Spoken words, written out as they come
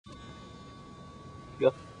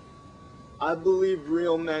Go. I believe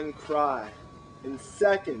real men cry. In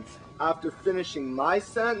seconds after finishing my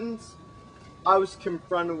sentence, I was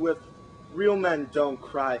confronted with, real men don't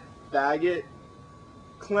cry, faggot.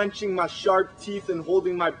 Clenching my sharp teeth and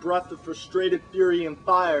holding my breath with frustrated fury and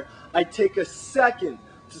fire, I take a second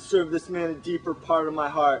to serve this man a deeper part of my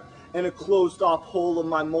heart and a closed-off hole of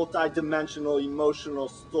my multi-dimensional emotional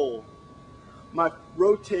soul.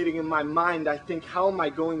 Rotating in my mind, I think, how am I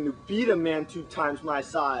going to beat a man 2 times my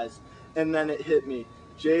size? And then it hit me.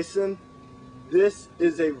 Jason, this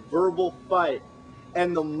is a verbal fight,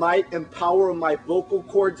 and the might and power of my vocal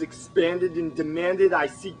cords expanded and demanded I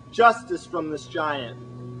seek justice from this giant.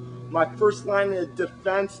 My first line of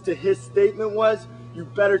defense to his statement was, you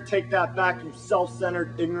better take that back, you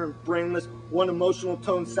self-centered, ignorant, brainless, one emotional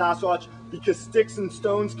tone Sasquatch, because sticks and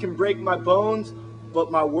stones can break my bones, but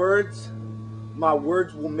my words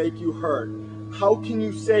will make you hurt. How can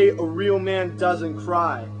you say a real man doesn't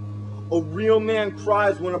cry? A real man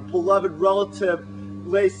cries when a beloved relative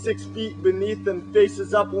lays 6 feet beneath them,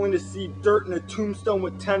 faces up only to see dirt and a tombstone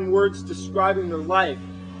with 10 words describing their life.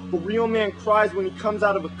 A real man cries when he comes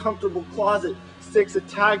out of a comfortable closet, sticks a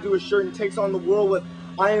tag to his shirt and takes on the world with,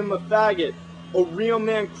 I am a faggot. A real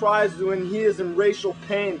man cries when he is in racial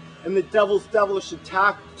pain and the devil's devilish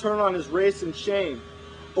attack turn on his race and shame.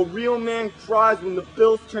 A real man cries when the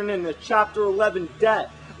bills turn into Chapter 11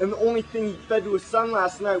 debt and the only thing he fed to his son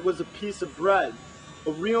last night was a piece of bread.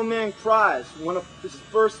 A real man cries when his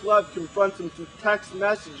first love confronts him through text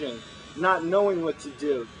messaging, not knowing what to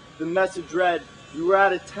do. The message read, you were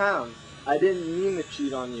out of town. I didn't mean to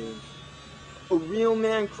cheat on you. A real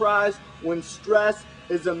man cries when stress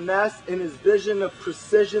is a mess and his vision of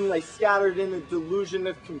precision lay scattered in a delusion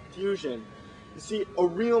of confusion. You see, a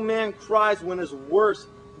real man cries when his worst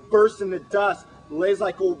bursts into dust, lays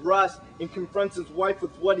like old rust, and confronts his wife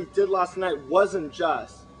with what he did last night wasn't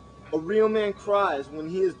just. A real man cries when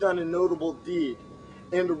he has done a notable deed.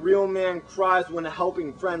 And a real man cries when a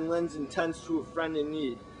helping friend lends intents to a friend in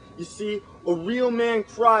need. You see, a real man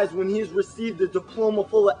cries when he has received a diploma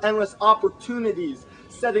full of endless opportunities,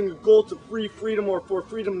 setting a goal to free freedom or for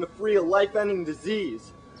freedom to free a life-ending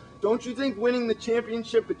disease. Don't you think winning the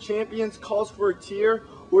championship of champions calls for a tear?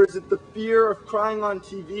 Or is it the fear of crying on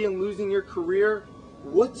TV and losing your career?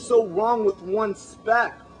 What's so wrong with one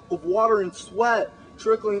speck of water and sweat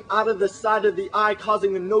trickling out of the side of the eye,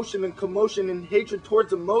 causing a notion and commotion and hatred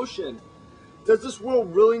towards emotion? Does this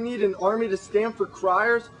world really need an army to stand for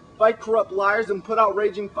criers, fight corrupt liars, and put out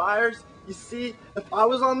raging fires? You see, if I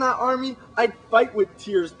was on that army, I'd fight with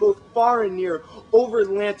tears, both far and near, over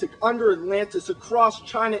Atlantic, under Atlantis, across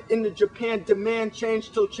China, into Japan, demand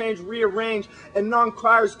change till change rearrange, and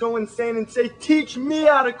non-criers go insane and say, teach me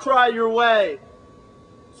how to cry your way.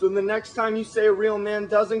 So the next time you say a real man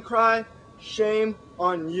doesn't cry, shame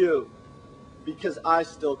on you, because I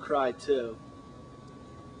still cry too.